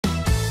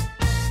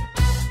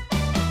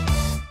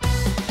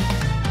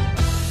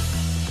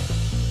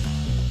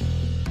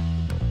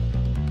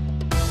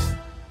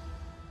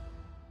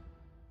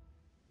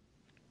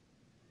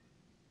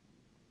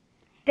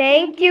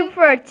Thank you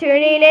for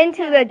tuning in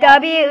to the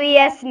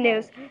WES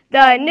News,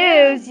 the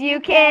news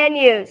you can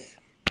use.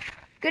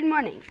 Good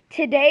morning.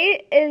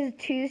 Today is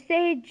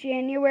Tuesday,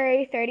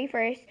 January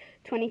 31st,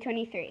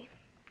 2023.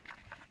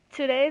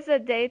 Today's a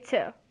day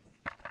 2.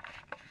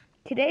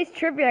 Today's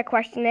trivia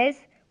question is,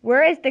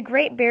 where is the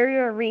Great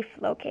Barrier Reef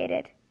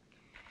located?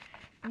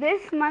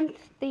 This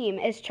month's theme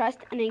is trust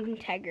and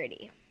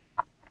integrity.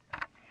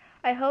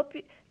 I hope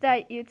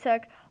that you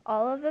took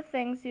all of the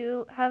things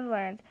you have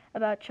learned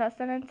about trust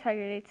and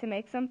integrity to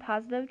make some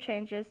positive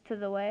changes to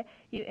the way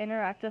you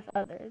interact with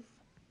others.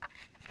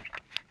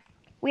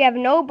 We have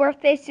no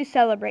birthdays to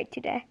celebrate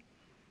today.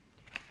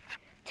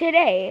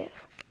 Today,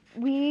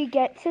 we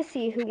get to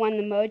see who won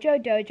the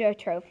Mojo Dojo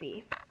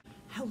Trophy.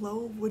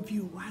 Hello,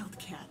 Woodview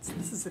Wildcats.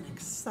 This is an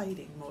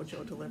exciting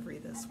Mojo delivery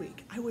this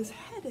week. I was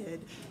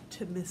headed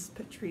to Miss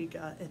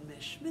Patriga and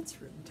Miss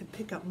Schmidt's room to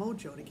pick up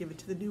Mojo to give it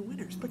to the new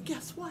winners. But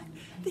guess what?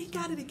 They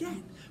got it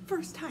again.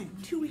 First time,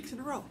 2 weeks in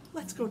a row.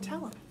 Let's go tell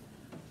them.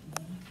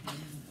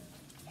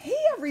 Hey,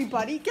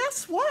 everybody,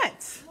 guess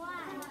what?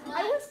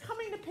 I was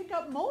coming to pick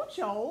up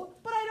Mojo,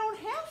 but I don't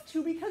have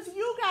to because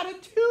you got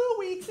it 2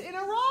 weeks in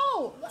a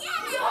row. Good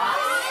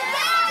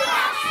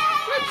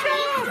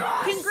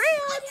job!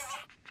 Congrats!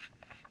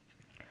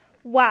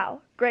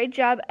 Wow, great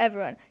job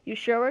everyone. You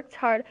sure worked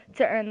hard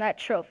to earn that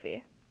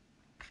trophy.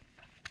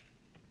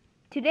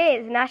 Today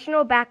is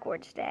National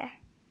Backwards Day.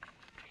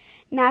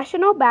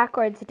 National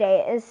Backwards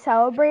Day is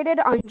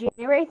celebrated on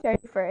January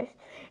 31st,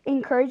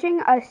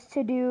 encouraging us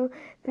to do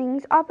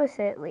things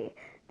oppositely.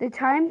 The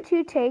time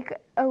to take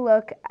a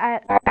look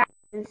at our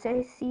actions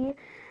to see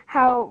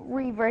how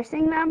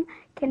reversing them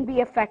can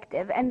be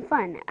effective and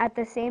fun at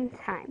the same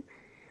time.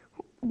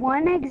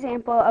 One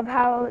example of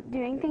how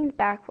doing things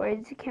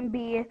backwards can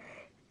be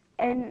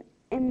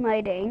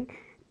enlightening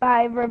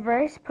by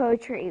reverse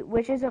poetry,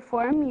 which is a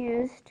form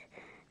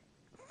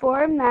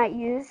that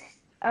uses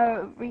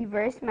a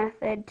reverse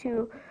method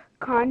to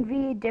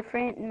convey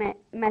different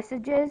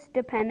messages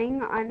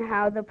depending on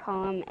how the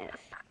poem is.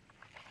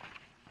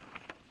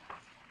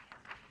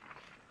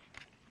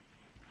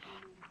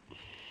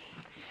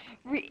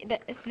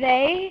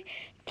 They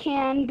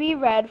can be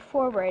read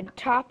forward,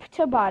 top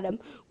to bottom,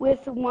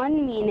 with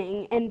one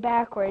meaning, and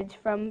backwards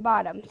from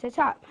bottom to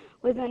top,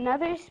 with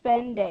another.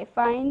 Spend day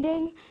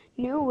finding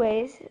new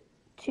ways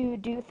to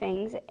do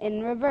things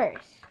in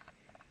reverse.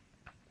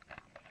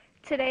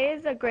 Today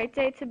is a great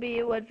day to be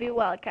a Woodview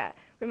Wildcat.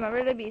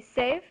 Remember to be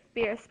safe,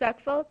 be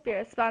respectful, be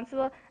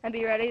responsible, and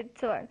be ready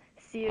to learn.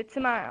 See you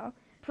tomorrow.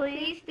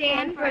 Please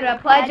stand for the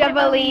Pledge of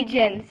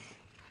Allegiance.